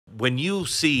when you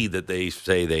see that they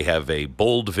say they have a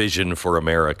bold vision for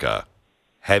America,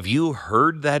 have you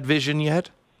heard that vision yet?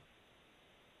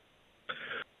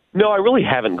 No, I really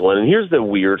haven't, Glenn. And here's the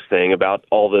weird thing about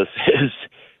all this is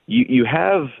you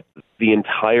have the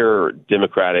entire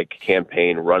Democratic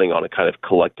campaign running on a kind of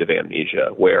collective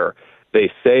amnesia where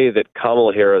they say that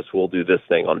Kamala Harris will do this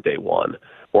thing on day one,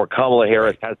 or Kamala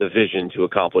Harris has a vision to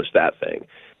accomplish that thing.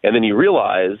 And then you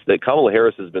realize that Kamala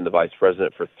Harris has been the vice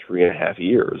president for 3.5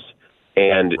 years,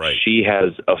 and she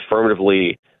has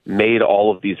affirmatively made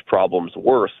all of these problems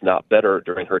worse, not better,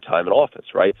 during her time in office,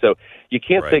 right? So you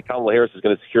can't say Kamala Harris is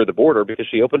going to secure the border because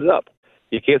she opened it up.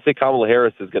 You can't say Kamala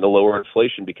Harris is going to lower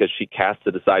inflation because she cast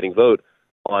the deciding vote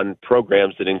on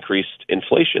programs that increased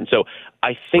inflation. So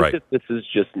I think that this is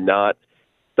just not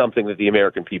something that the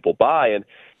American people buy. And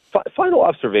final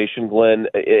observation, Glenn,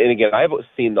 and again, I haven't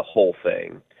seen the whole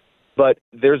thing, but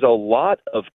there's a lot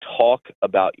of talk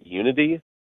about unity.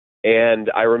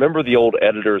 And I remember the old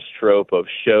editor's trope of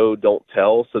show, don't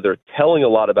tell. So they're telling a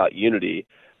lot about unity,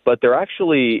 but they're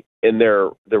actually, in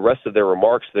the rest of their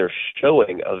remarks, they're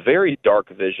showing a very dark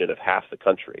vision of half the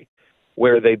country,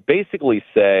 where they basically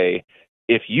say,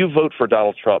 if you vote for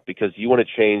Donald Trump because you want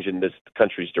to change in this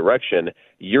country's direction,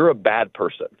 you're a bad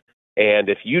person. And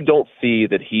if you don't see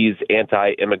that he's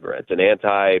anti-immigrant and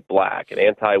anti-black and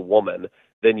anti-woman,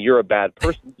 then you're a bad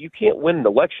person. You can't win an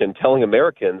election telling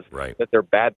Americans that they're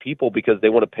bad people because they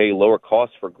want to pay lower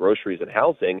costs for groceries and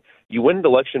housing. You win an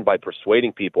election by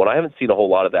persuading people, and I haven't seen a whole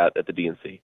lot of that at the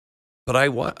DNC. But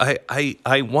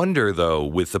I wonder, though,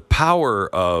 with the power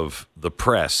of the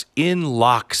press in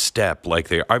lockstep like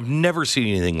they are, I've never seen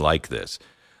anything like this.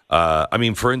 I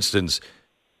mean, for instance,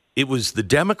 it was the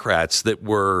Democrats that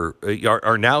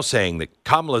are now saying that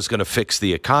Kamala's going to fix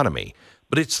the economy.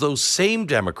 But it's those same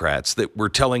Democrats that were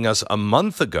telling us a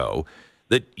month ago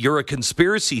that you're a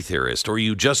conspiracy theorist or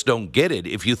you just don't get it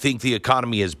if you think the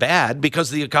economy is bad because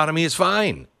the economy is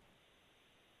fine.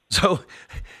 So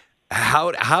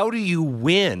how do you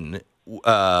win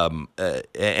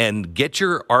and get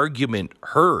your argument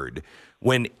heard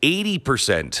when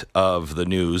 80% of the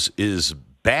news is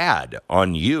bad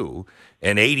on you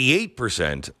and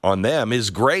 88% on them is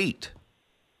great?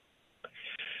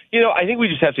 You know, I think we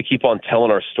just have to keep on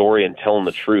telling our story and telling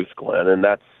the truth, Glenn. And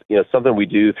that's, something we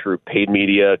do through paid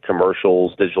media,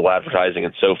 commercials, digital advertising,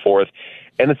 and so forth.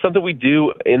 And it's something we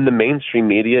do in the mainstream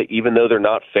media, even though they're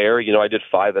not fair. I did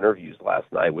 5 interviews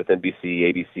last night with NBC,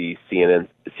 ABC, CNN,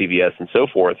 CBS, and so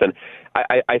forth. And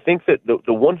I think that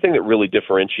the one thing that really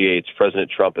differentiates President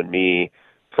Trump and me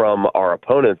from our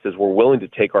opponents is we're willing to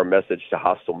take our message to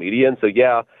hostile media. And so,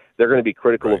 they're going to be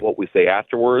critical of what we say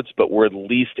afterwards, but we're at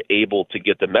least able to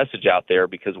get the message out there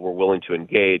because we're willing to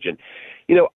engage. And,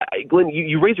 Glenn,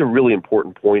 you raise a really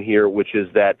important point here, which is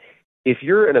that if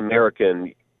you're an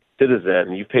American citizen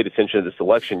and you've paid attention to this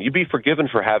election, you'd be forgiven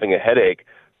for having a headache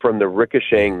from the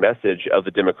ricocheting message of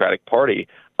the Democratic Party.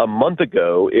 A month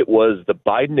ago, it was the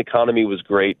Biden economy was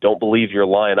great. Don't believe your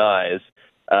lying eyes.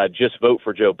 Just vote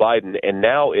for Joe Biden. And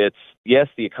now it's, yes,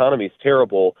 the economy is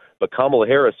terrible, but Kamala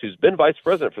Harris, who's been vice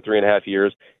president for 3.5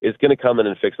 years, is going to come in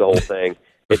and fix the whole thing.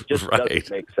 It just doesn't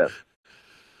make sense.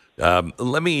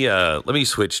 Let me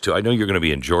switch to, I know you're going to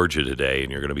be in Georgia today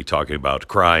and you're going to be talking about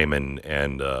crime and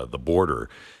the border.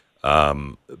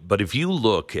 But if you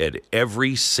look at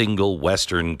every single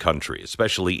Western country,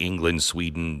 especially England,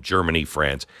 Sweden, Germany,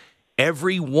 France,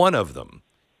 every one of them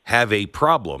have a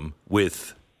problem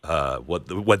with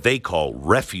what they call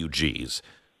refugees.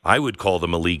 I would call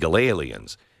them illegal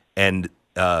aliens. And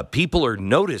people are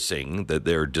noticing that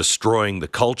they're destroying the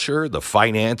culture, the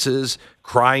finances,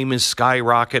 crime is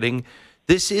skyrocketing.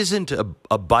 This isn't a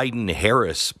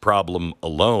Biden-Harris problem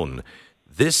alone.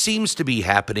 This seems to be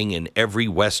happening in every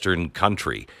Western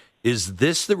country. Is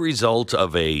this the result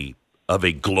of a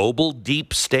global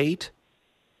deep state?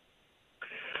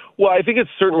 Well, I think it's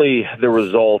certainly the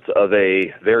result of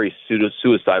a very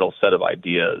suicidal set of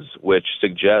ideas, which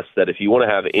suggests that if you want to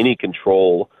have any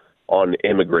control on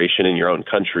immigration in your own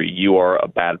country, you are a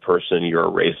bad person, you're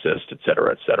a racist, et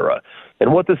cetera, et cetera.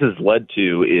 And what this has led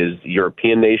to is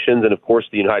European nations and, of course,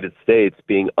 the United States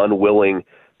being unwilling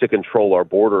to control our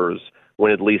borders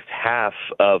when at least half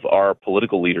of our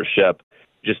political leadership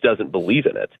just doesn't believe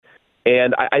in it.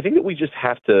 And I think that we just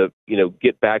have to,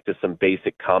 get back to some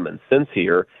basic common sense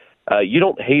here. You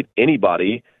don't hate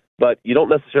anybody, but you don't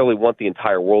necessarily want the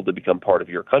entire world to become part of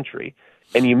your country.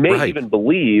 And you may even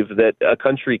believe that a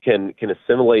country can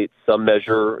assimilate some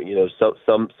measure,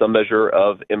 some measure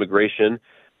of immigration,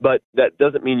 but that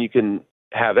doesn't mean you can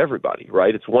have everybody,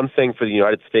 right? It's one thing for the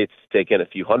United States to take in a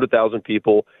few 100,000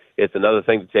 people. It's another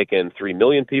thing to take in 3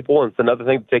 million people, and it's another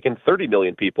thing to take in 30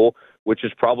 million people, which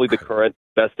is probably the current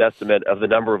best estimate of the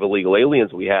number of illegal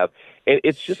aliens we have. And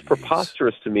it's just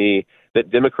preposterous to me that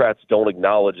Democrats don't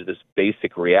acknowledge this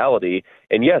basic reality.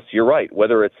 And yes, you're right.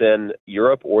 Whether it's in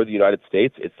Europe or the United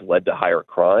States, it's led to higher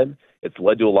crime. It's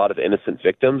led to a lot of innocent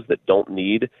victims that don't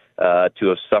need to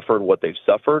have suffered what they've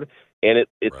suffered. And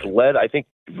it's led, I think,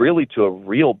 really to a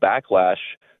real backlash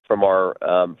from our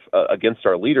against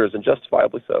our leaders, and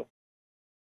justifiably so.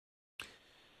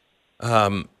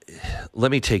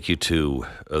 Let me take you to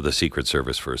the Secret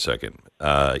Service for a second.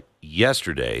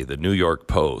 Yesterday, the New York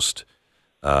Post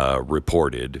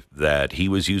reported that he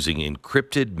was using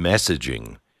encrypted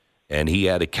messaging, and he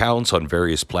had accounts on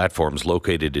various platforms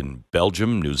located in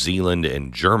Belgium, New Zealand,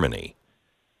 and Germany.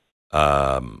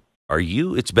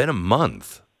 It's been a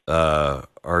month.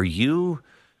 Are you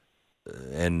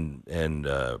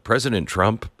and President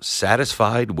Trump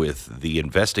satisfied with the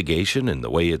investigation and the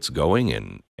way it's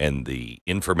going and the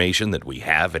information that we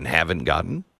have and haven't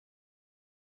gotten?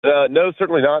 No,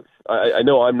 certainly not. I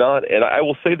know I'm not. And I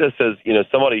will say this as,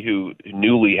 somebody who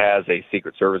newly has a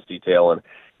Secret Service detail. And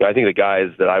I think the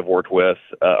guys that I've worked with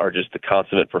are just the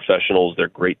consummate professionals. They're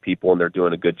great people, and they're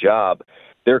doing a good job.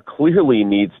 There clearly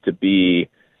needs to be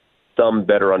some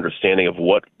better understanding of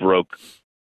what broke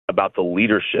about the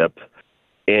leadership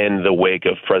in the wake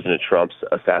of President Trump's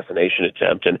assassination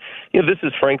attempt. And, this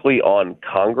is frankly on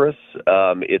Congress.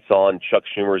 It's on Chuck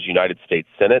Schumer's United States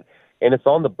Senate. And it's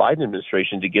on the Biden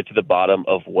administration to get to the bottom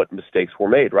of what mistakes were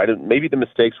made, right? And maybe the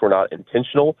mistakes were not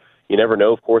intentional. You never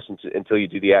know, of course, until you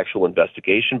do the actual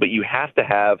investigation. But you have to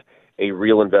have a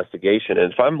real investigation.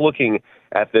 And if I'm looking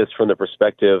at this from the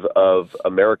perspective of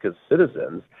America's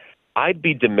citizens, I'd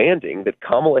be demanding that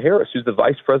Kamala Harris, who's the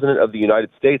vice president of the United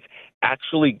States,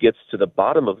 actually gets to the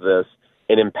bottom of this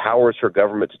and empowers her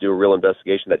government to do a real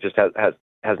investigation. That just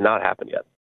has not happened yet.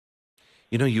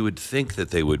 You would think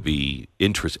that they would be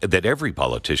interested, that every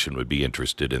politician would be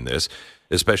interested in this,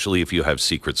 especially if you have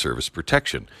Secret Service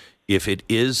protection. If it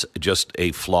is just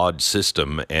a flawed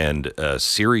system and a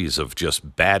series of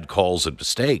just bad calls and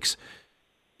mistakes,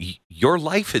 your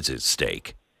life is at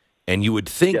stake. And you would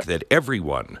think that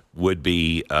everyone would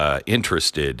be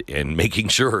interested in making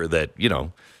sure that,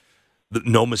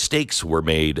 no mistakes were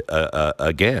made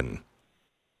again.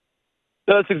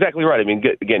 No, that's exactly right. I mean,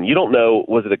 again, you don't know,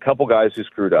 was it a couple guys who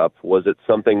screwed up? Was it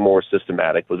something more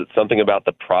systematic? Was it something about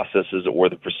the processes or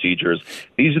the procedures?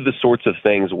 These are the sorts of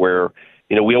things where,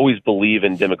 we always believe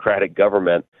in democratic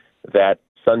government that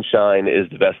sunshine is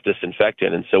the best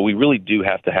disinfectant. And so we really do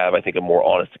have to have, I think, a more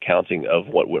honest accounting of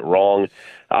what went wrong.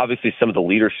 Obviously, some of the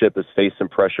leadership has faced some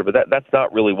pressure, but that's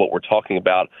not really what we're talking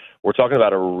about. We're talking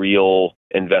about a real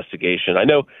investigation. I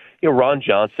know, Ron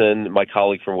Johnson, my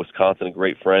colleague from Wisconsin, a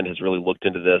great friend, has really looked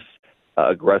into this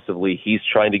aggressively. He's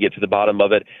trying to get to the bottom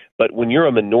of it. But when you're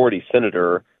a minority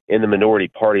senator in the minority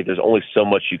party, there's only so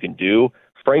much you can do.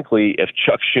 Frankly, if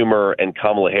Chuck Schumer and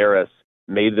Kamala Harris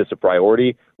made this a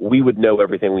priority, we would know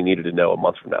everything we needed to know a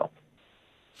month from now.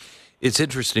 It's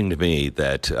interesting to me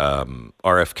that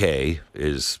RFK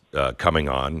is coming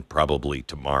on probably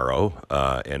tomorrow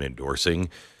and endorsing.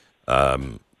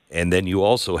 And then you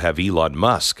also have Elon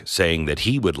Musk saying that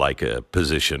he would like a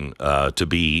position to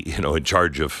be, in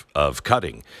charge of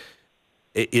cutting.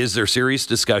 Is there serious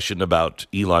discussion about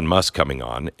Elon Musk coming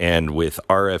on? And with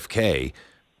RFK,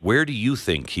 where do you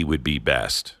think he would be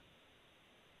best?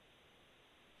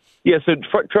 Yeah, so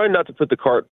trying not to put the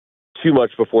cart too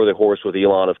much before the horse with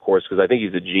Elon, of course, because I think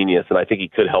he's a genius and I think he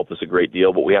could help us a great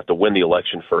deal. But we have to win the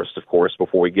election first, of course,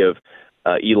 before we give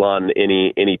Elon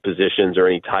any positions or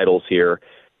any titles here.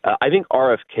 I think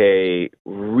RFK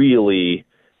really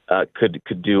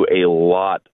could do a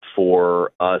lot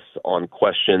for us on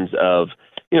questions of,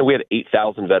 we had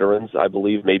 8,000 veterans, I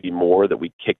believe, maybe more, that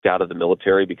we kicked out of the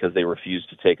military because they refused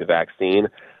to take a vaccine.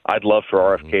 I'd love for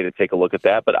RFK to take a look at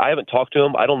that, but I haven't talked to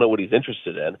him. I don't know what he's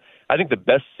interested in. I think the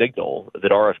best signal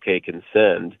that RFK can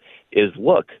send is,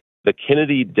 look, the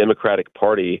Kennedy Democratic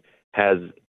Party has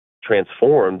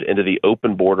transformed into the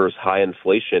open borders, high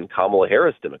inflation Kamala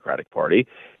Harris Democratic Party.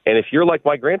 And if you're like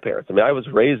my grandparents, I was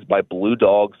raised by blue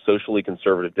dog, socially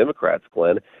conservative Democrats,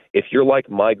 Glenn. If you're like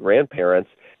my grandparents,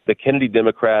 the Kennedy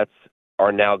Democrats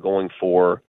are now going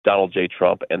for Donald J.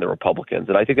 Trump and the Republicans.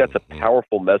 And I think that's a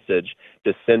powerful message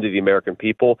to send to the American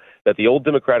people, that the old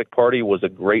Democratic Party was a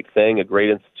great thing, a great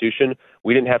institution.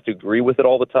 We didn't have to agree with it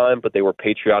all the time, but they were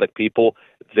patriotic people.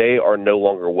 They are no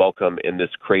longer welcome in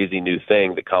this crazy new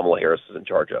thing that Kamala Harris is in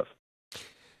charge of.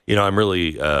 I'm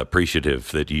really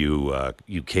appreciative that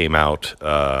you came out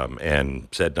and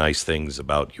said nice things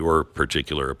about your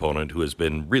particular opponent, who has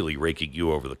been really raking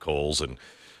you over the coals and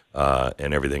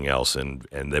and everything else, and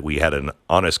that we had an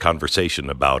honest conversation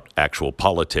about actual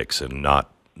politics and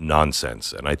not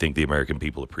nonsense. And I think the American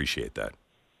people appreciate that.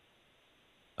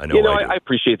 I know. I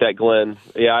appreciate that, Glenn.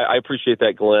 Yeah, I appreciate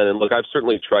that, Glenn. And look, I've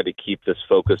certainly tried to keep this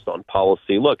focused on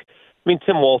policy. Look, I mean,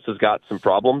 Tim Walz has got some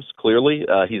problems, clearly.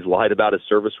 He's lied about his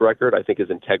service record. I think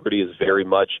his integrity is very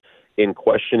much in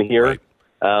question here.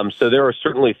 Right. So there are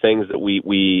certainly things that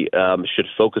we should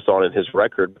focus on in his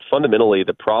record. But fundamentally,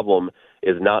 the problem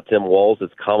is not Tim Walz,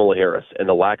 it's Kamala Harris and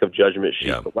the lack of judgment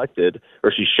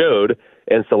she showed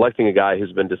in selecting a guy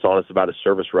who's been dishonest about his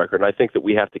service record. And I think that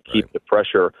we have to keep the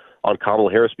pressure on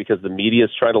Kamala Harris because the media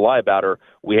is trying to lie about her.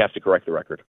 We have to correct the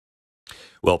record.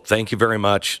 Well, thank you very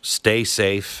much. Stay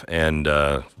safe and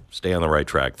stay on the right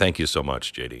track. Thank you so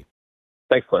much, JD.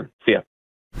 Thanks, Glenn. See ya.